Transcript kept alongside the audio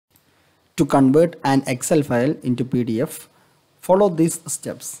To convert an Excel file into PDF, follow these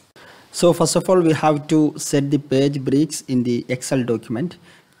steps. So first of all, we have to set the page breaks in the Excel document.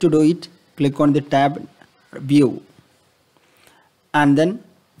 To do it, click on the tab View, and then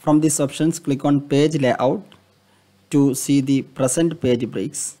from these options click on Page Layout to see the present page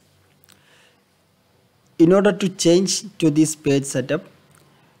breaks. In order to change to this page setup,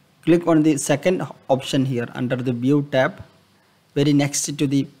 click on the second option here under the View tab. Very next to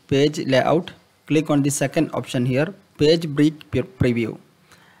the page layout, click on the second option here, Page Break Preview,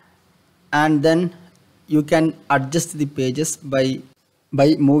 and then you can adjust the pages by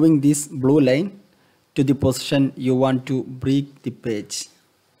moving this blue line to the position you want to break the page.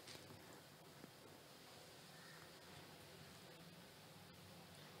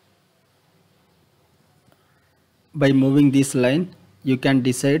 By moving this line, you can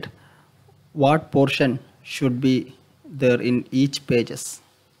decide what portion should be there in each pages.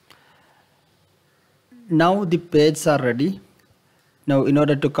 Now the pages are ready. Now in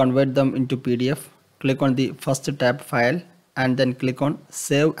order to convert them into PDF, click on the first tab File and then click on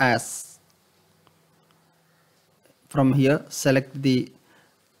Save As. From here select the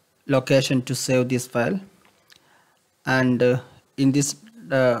location to save this file, and in this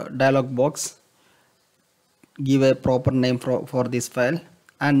dialog box give a proper name for this file.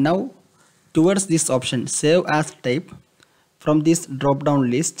 And now towards this option Save As Type, from this drop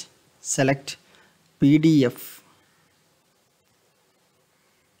down list select PDF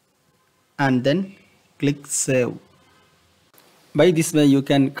and then click Save. By this way you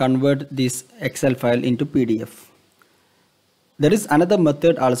can convert this Excel file into PDF. There is another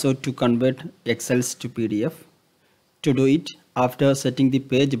method also to convert Excels to PDF. To do it, after setting the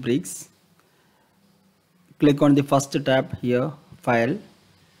page breaks, click on the first tab here, File,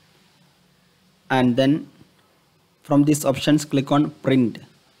 and then from these options click on Print,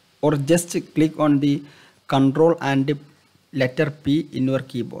 or just click on the Ctrl and letter P in your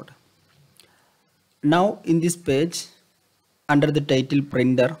keyboard. Now in this page, under the title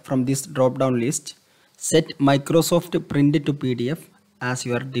Printer, from this drop down list set Microsoft Print to PDF as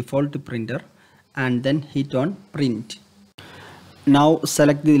your default printer and then hit on Print. Now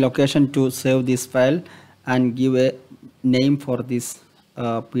select the location to save this file and give a name for this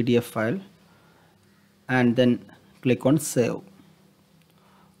PDF file and then click on Save.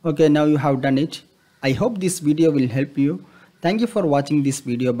 Okay, now you have done it. I hope this video will help you. Thank you for watching this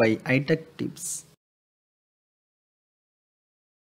video by iTech Tips.